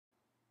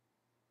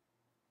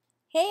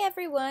Hey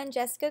everyone,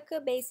 Jessica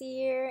Kubasi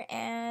here,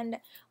 and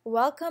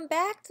welcome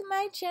back to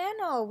my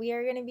channel. We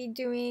are going to be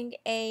doing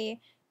a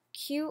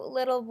cute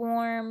little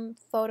warm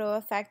photo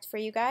effect for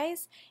you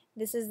guys.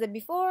 This is the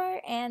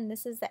before and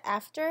this is the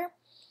after.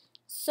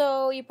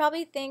 So you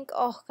probably think,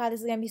 oh god,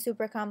 this is going to be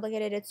super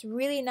complicated. It's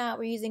really not.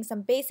 We're using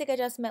some basic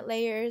adjustment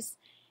layers,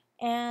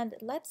 and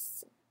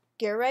let's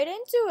get right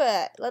into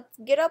it. Let's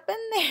get up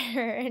in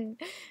there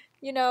and,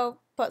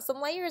 put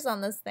some layers on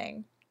this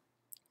thing.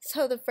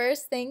 So the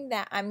first thing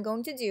that I'm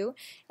going to do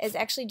is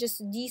actually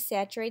just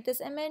desaturate this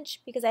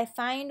image, because I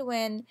find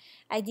when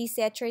I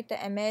desaturate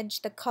the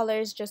image, the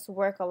colors just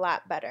work a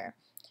lot better.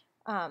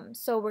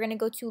 So we're going to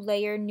go to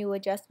Layer, New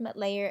Adjustment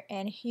Layer,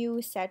 and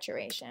Hue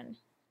Saturation.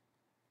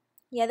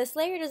 Yeah, this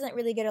layer doesn't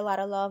really get a lot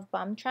of love, but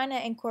I'm trying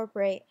to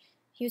incorporate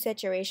hue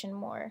saturation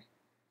more,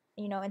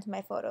 into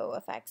my photo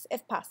effects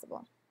if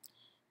possible.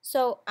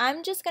 So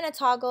I'm just going to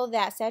toggle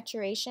that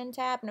saturation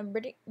tab and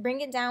bring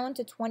it down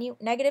to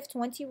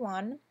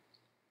 -21.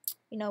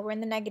 We're in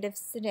the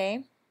negatives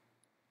today.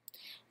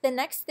 The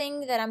next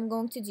thing that I'm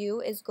going to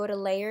do is go to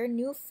Layer,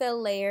 New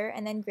Fill Layer,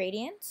 and then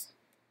Gradient.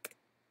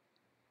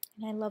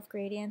 And I love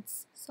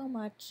gradients so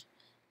much.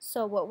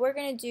 So what we're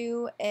going to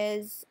do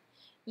is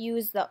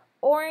use the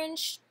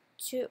orange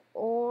to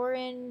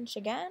orange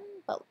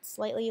again, but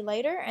slightly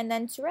lighter, and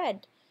then to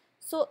red.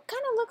 So it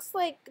kind of looks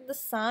like the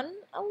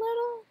sun a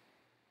little,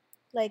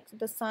 like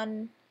the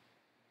sun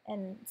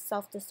and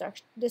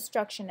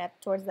self-destruction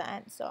at towards the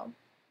end. So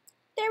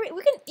there we can,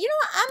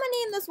 what, I'm gonna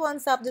name this one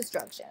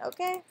self-destruction,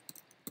 okay?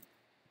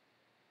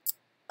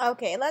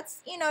 Okay,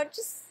 let's,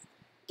 just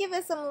give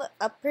it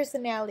a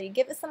personality,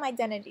 give it some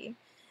identity.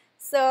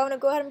 So I'm gonna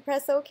go ahead and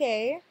press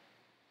OK.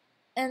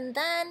 And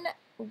then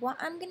what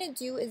I'm gonna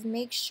do is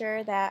make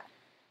sure that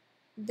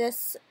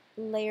this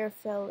layer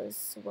fill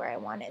is where I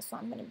want it. So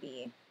I'm gonna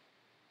be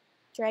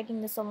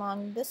dragging this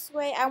along this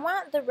way. I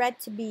want the red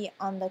to be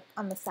on the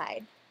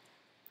side,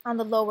 on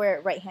the lower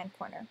right hand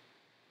corner.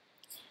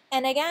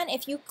 And again,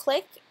 if you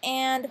click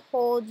and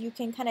hold, you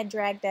can kind of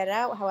drag that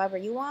out however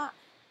you want.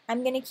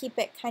 I'm going to keep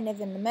it kind of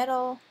in the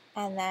middle,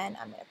 and then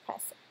I'm going to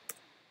press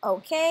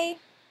OK.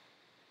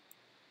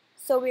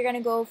 So we're going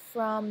to go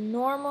from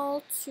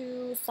normal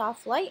to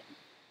soft light.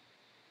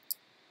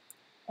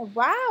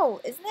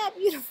 Wow, isn't that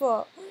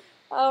beautiful?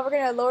 We're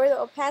going to lower the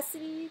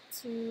opacity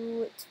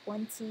to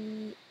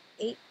 28%.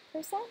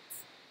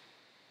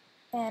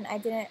 And I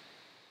didn't,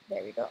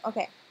 there we go.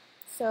 Okay,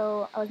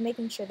 so I was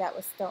making sure that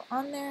was still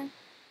on there.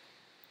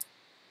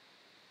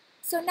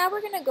 So now we're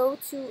going to go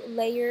to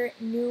Layer,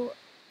 New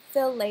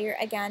Fill Layer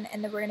again,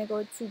 and then we're going to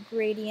go to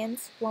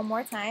Gradient one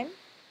more time.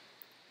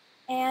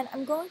 And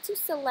I'm going to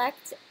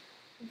select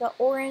the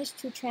orange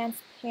to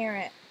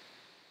transparent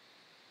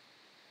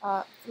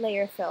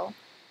layer fill.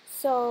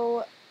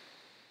 So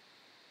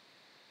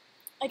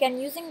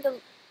again,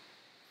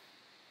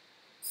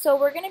 so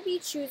we're going to be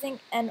choosing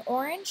an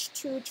orange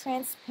to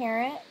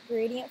transparent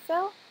gradient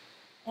fill,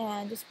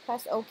 and just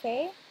press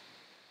OK.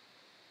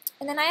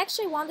 And then I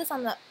actually want this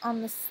on the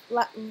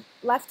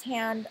left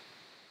hand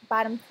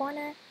bottom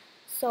corner,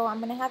 so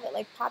I'm gonna have it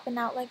like popping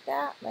out like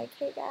that, like,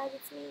 hey guys,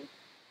 it's me.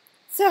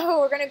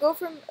 So we're gonna go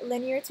from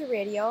linear to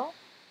radial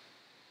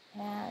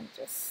and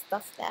just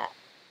stuff that.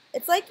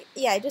 It's like,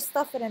 yeah, just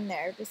stuff it in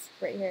there, just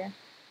right here.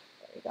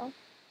 There we go.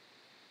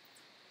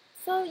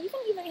 So you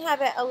can even have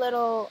it a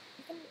little,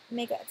 you can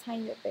make it a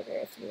tiny bit bigger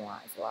if you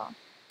want as well.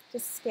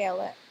 Just scale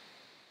it.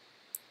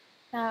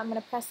 Now I'm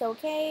going to press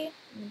OK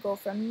and go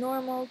from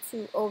normal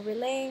to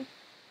overlay.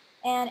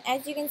 And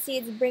as you can see,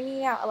 it's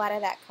bringing out a lot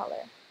of that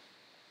color.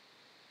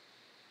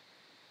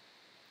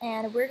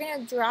 And we're going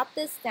to drop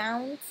this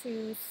down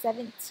to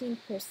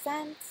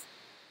 17%,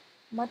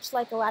 much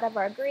like a lot of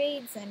our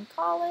grades in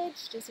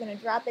college. Just going to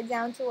drop it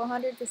down to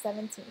 100 to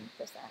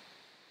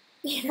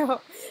 17%.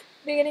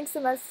 Beginning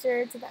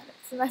semester to the end of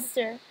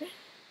semester.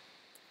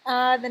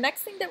 The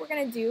next thing that we're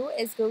going to do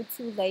is go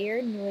to Layer,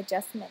 New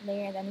Adjustment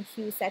Layer, and then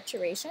Hue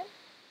Saturation.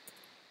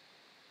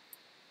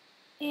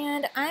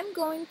 And I'm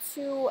going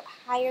to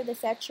higher the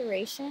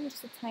saturation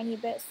just a tiny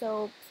bit,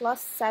 so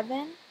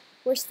 +7.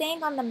 We're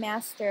staying on the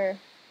master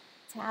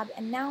tab,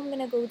 and now I'm going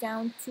to go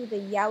down to the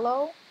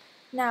yellow.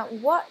 Now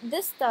what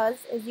this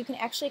does is you can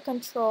actually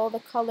control the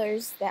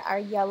colors that are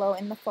yellow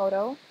in the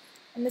photo,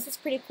 and this is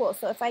pretty cool.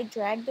 So if I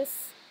drag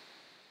this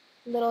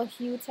little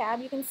hue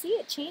tab, you can see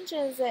it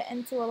changes it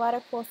into a lot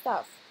of cool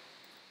stuff.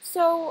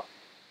 So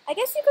I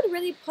guess you could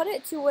really put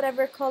it to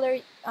whatever color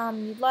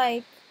you'd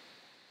like.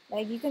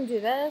 Like you can do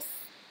this.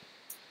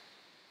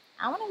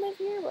 I want to live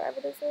here, wherever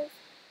this is.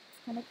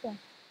 It's kind of cool.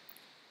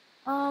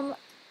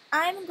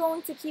 I'm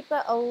going to keep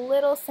it a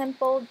little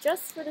simple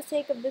just for the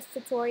sake of this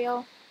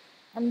tutorial.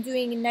 I'm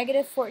doing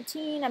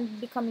 -14. I'm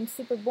becoming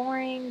super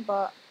boring,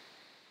 but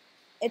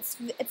it's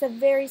a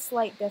very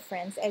slight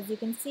difference, as you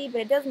can see, but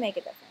it does make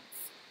a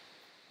difference.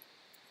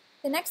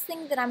 The next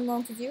thing that I'm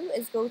going to do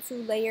is go to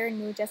Layer,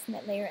 New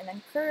Adjustment Layer, and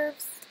then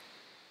Curves.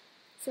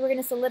 So we're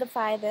going to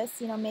solidify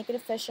this, make it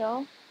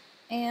official.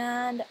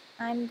 And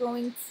I'm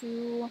going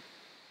to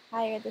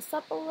higher this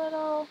up a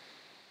little.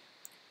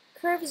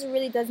 curves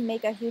really does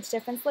make a huge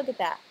difference. Look at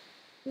that.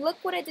 Look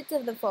what I did to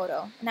the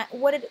photo. And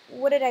what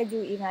did I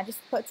do even? I just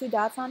put 2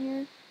 dots on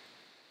here.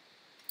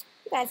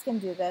 You guys can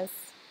do this.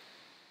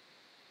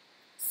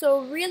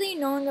 So really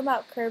knowing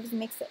about curves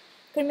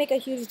could make a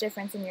huge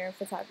difference in your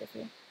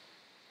photography.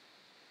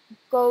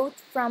 Go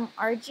from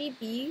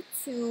RGB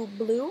to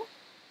blue,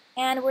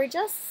 and we're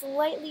just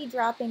slightly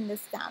dropping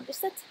this down,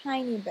 just a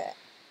tiny bit.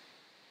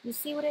 You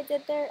see what I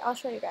did there? I'll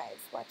show you guys.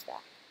 Watch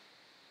that.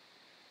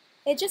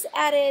 It just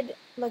added,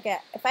 look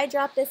at, if I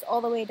drop this all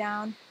the way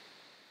down,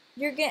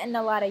 you're getting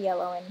a lot of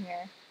yellow in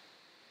here.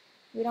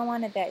 We don't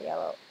want it that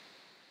yellow.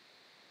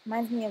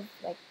 Reminds me of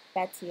like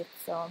bad teeth,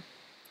 so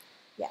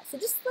yeah. So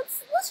just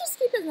let's just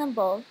keep it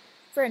simple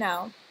for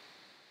now.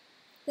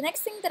 The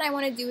next thing that I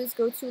want to do is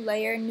go to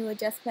layer, new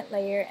adjustment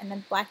layer, and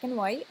then black and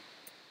white.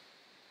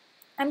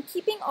 I'm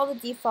keeping all the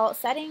default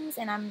settings,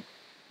 and I'm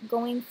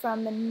going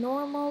from the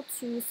normal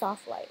to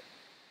soft light.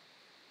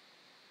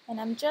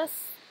 And I'm just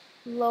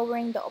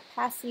lowering the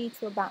opacity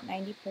to about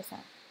 90%.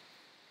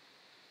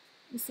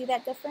 You see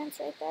that difference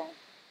right there?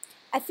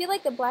 I feel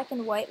like the black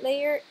and white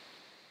layer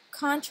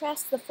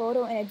contrasts the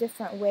photo in a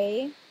different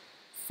way.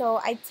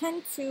 So I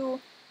tend to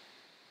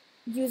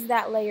use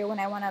that layer when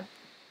I want to,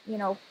 you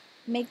know,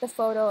 make the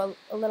photo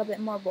a little bit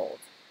more bold.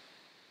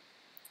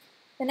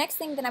 The next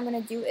thing that I'm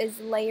going to do is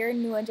layer,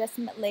 new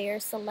adjustment layer,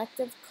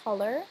 selective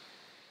color.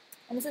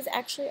 And this is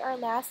actually our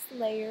last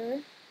layer.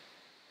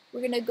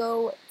 We're going to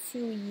go to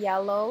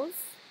yellows.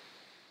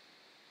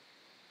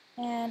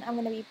 And I'm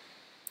going to be,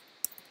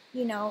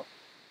 you know,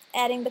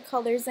 adding the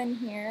colors in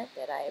here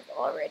that I've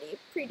already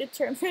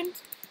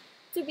predetermined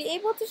to be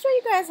able to show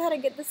you guys how to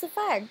get this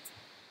effect.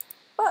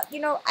 But, you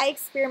know, I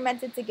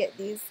experimented to get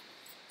these.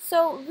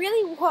 So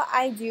really what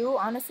I do,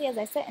 honestly, as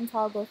I sit and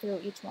toggle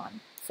through each one.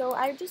 So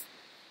I just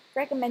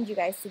recommend you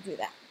guys to do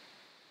that.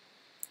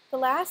 The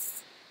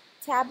last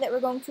tab that we're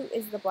going to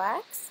is the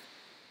blacks.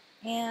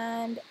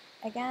 And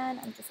again,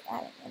 I'm just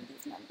adding in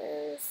these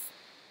numbers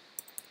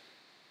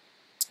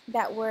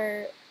that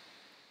were,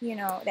 you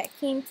know, that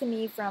came to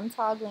me from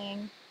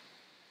toggling.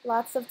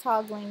 Lots of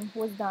toggling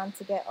was done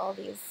to get all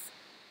these.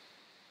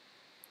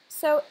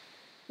 So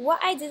what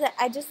I did,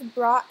 I just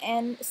brought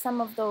in some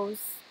of those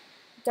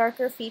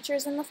darker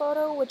features in the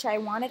photo, which I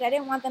wanted. I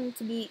didn't want them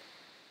to be,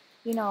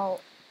 you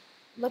know,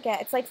 look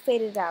at, it's like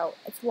faded out,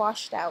 it's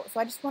washed out. So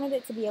I just wanted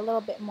it to be a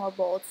little bit more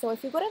bold. So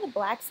if you go to the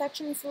black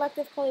section in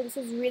selective color, this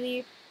is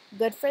really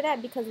good for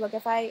that, because look,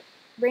 if I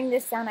bring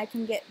this down, I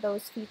can get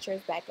those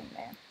features back in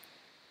there.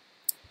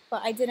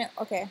 But I didn't,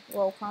 okay,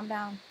 whoa, calm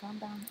down, calm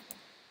down. Okay.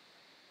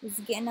 This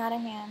is getting out of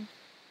hand.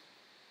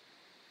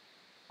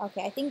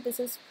 Okay, I think this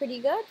is pretty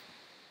good.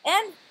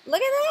 And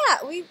look at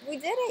that, we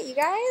did it, you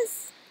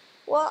guys.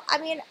 Well, I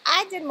mean,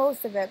 I did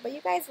most of it, but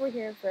you guys were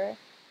here for,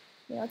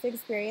 you know, to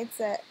experience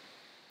it.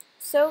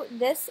 So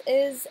this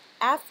is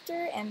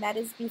after, and that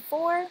is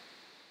before.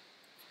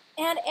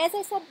 And as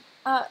I said,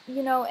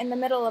 you know, in the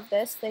middle of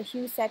this, the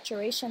hue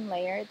saturation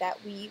layer that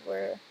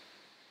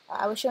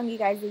I was showing you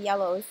guys the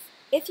yellows.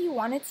 If you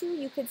wanted to,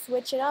 you could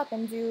switch it up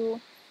and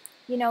do,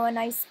 you know, a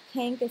nice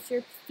pink if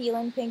you're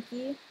feeling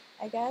pinky,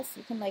 I guess.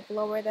 You can like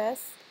lower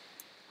this.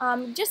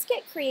 Just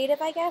get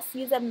creative, I guess.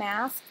 Use a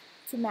mask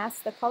to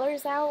mask the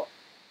colors out.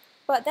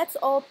 But that's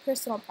all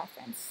personal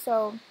preference.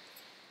 So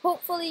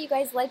hopefully you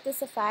guys like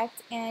this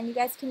effect and you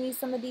guys can use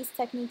some of these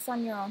techniques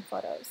on your own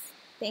photos.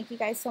 Thank you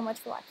guys so much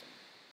for watching.